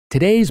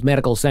Today's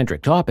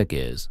medical-centric topic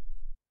is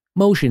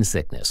motion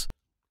sickness,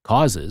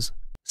 causes,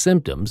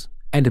 symptoms,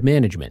 and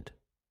management.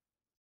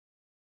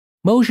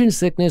 Motion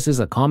sickness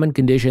is a common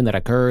condition that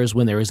occurs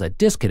when there is a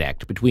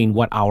disconnect between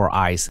what our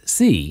eyes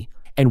see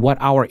and what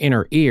our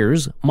inner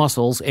ears,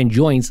 muscles, and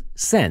joints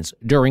sense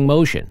during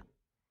motion.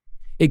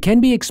 It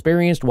can be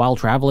experienced while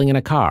traveling in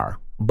a car,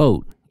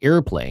 boat,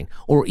 airplane,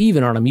 or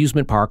even on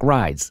amusement park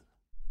rides.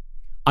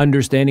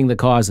 Understanding the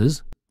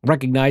causes,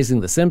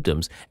 recognizing the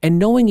symptoms, and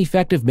knowing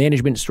effective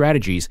management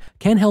strategies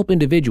can help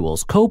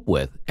individuals cope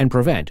with and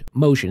prevent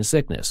motion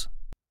sickness.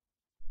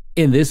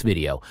 In this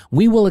video,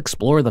 we will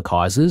explore the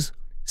causes,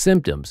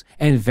 symptoms,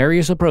 and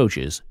various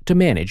approaches to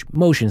manage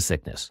motion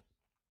sickness.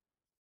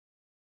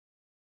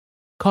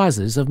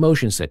 Causes of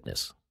motion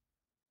sickness.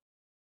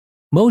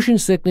 Motion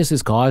sickness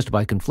is caused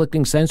by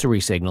conflicting sensory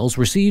signals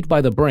received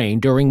by the brain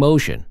during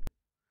motion.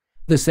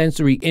 The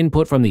sensory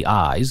input from the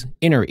eyes,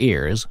 inner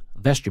ears,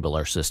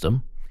 vestibular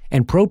system,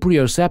 and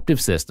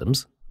proprioceptive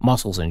systems,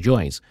 muscles and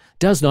joints,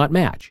 does not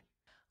match,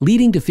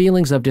 leading to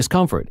feelings of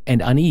discomfort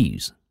and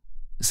unease.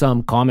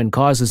 Some common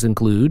causes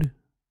include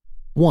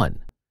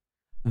 1.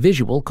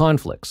 Visual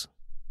conflicts.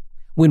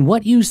 When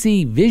what you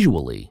see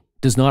visually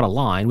does not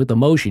align with the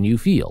motion you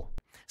feel,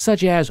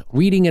 such as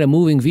reading in a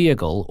moving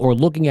vehicle or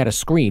looking at a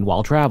screen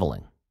while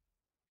traveling.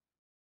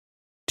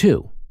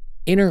 2.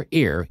 Inner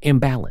ear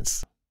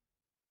imbalance.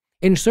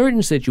 In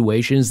certain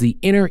situations, the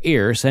inner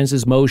ear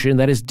senses motion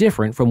that is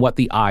different from what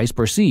the eyes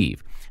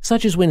perceive,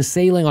 such as when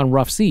sailing on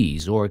rough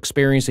seas or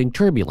experiencing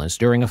turbulence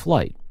during a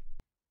flight.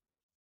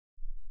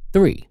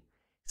 3.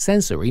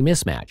 Sensory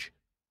mismatch.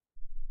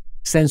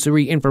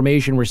 Sensory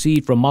information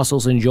received from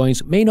muscles and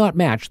joints may not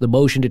match the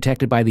motion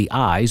detected by the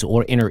eyes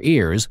or inner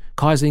ears,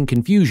 causing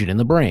confusion in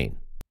the brain.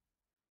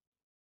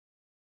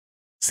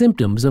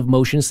 Symptoms of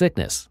motion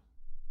sickness.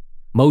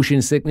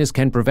 Motion sickness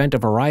can present a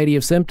variety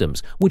of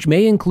symptoms, which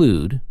may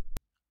include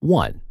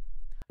 1.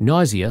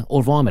 Nausea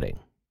or vomiting.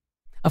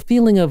 A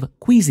feeling of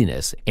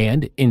queasiness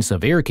and, in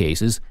severe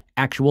cases,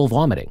 actual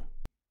vomiting.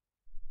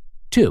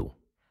 2.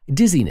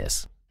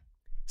 Dizziness.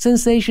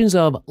 Sensations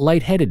of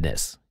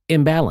lightheadedness,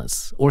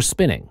 imbalance, or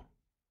spinning.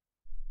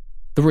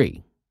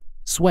 3.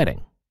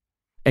 Sweating.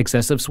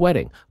 Excessive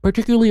sweating,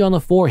 particularly on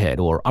the forehead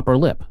or upper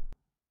lip.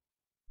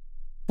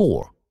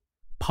 4.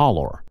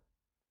 Pallor.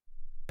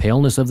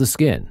 Paleness of the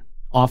skin,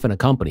 often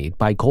accompanied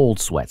by cold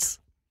sweats.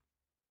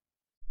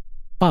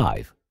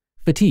 5.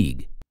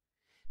 Fatigue.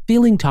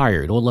 Feeling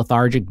tired or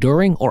lethargic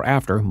during or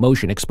after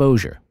motion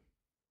exposure.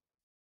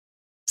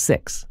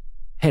 6.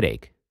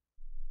 Headache.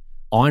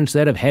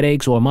 Onset of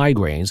headaches or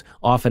migraines,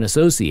 often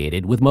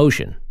associated with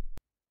motion.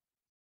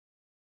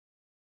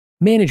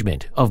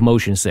 Management of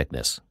motion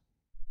sickness.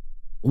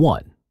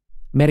 1.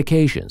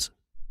 Medications.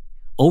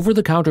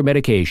 Over-the-counter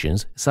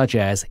medications, such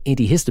as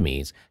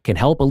antihistamines, can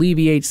help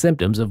alleviate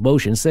symptoms of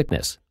motion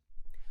sickness.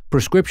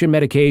 Prescription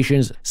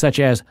medications, such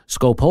as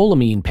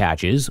scopolamine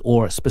patches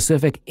or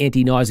specific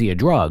anti-nausea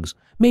drugs,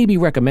 may be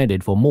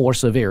recommended for more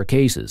severe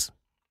cases.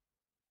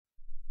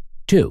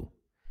 2.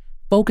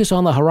 Focus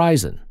on the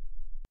horizon.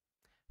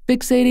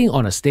 Fixating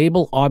on a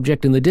stable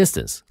object in the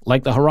distance,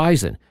 like the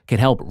horizon, can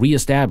help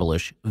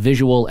re-establish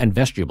visual and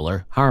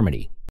vestibular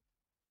harmony.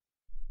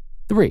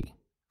 3.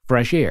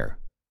 Fresh air.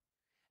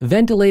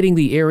 Ventilating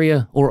the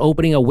area or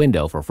opening a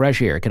window for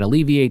fresh air can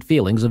alleviate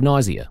feelings of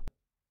nausea.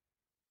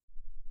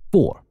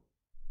 4.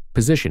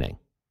 Positioning.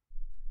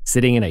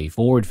 Sitting in a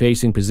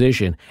forward-facing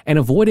position and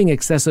avoiding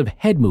excessive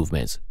head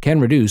movements can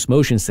reduce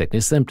motion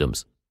sickness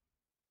symptoms.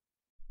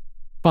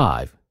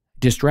 5.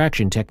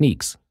 Distraction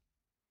techniques.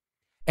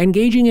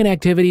 Engaging in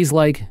activities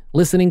like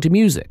listening to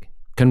music,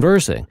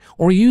 conversing,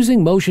 or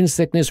using motion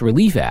sickness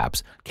relief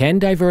apps can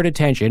divert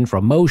attention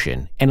from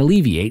motion and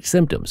alleviate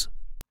symptoms.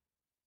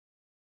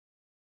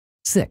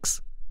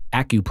 6.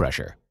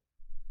 Acupressure.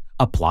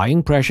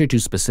 Applying pressure to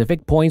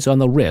specific points on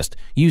the wrist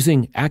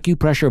using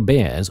acupressure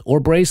bands or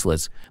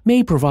bracelets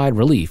may provide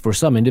relief for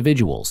some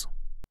individuals.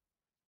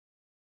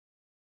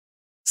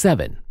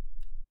 7.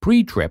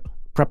 Pre-trip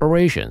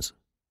preparations.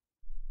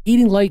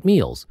 Eating light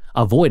meals,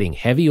 avoiding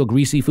heavy or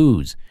greasy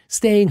foods,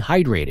 staying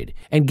hydrated,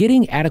 and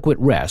getting adequate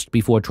rest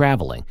before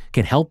traveling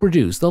can help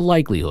reduce the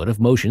likelihood of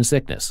motion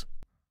sickness.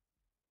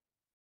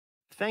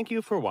 Thank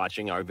you for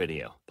watching our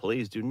video.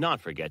 Please do not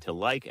forget to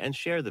like and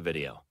share the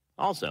video.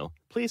 Also,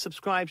 please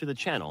subscribe to the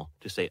channel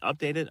to stay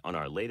updated on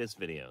our latest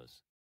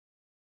videos.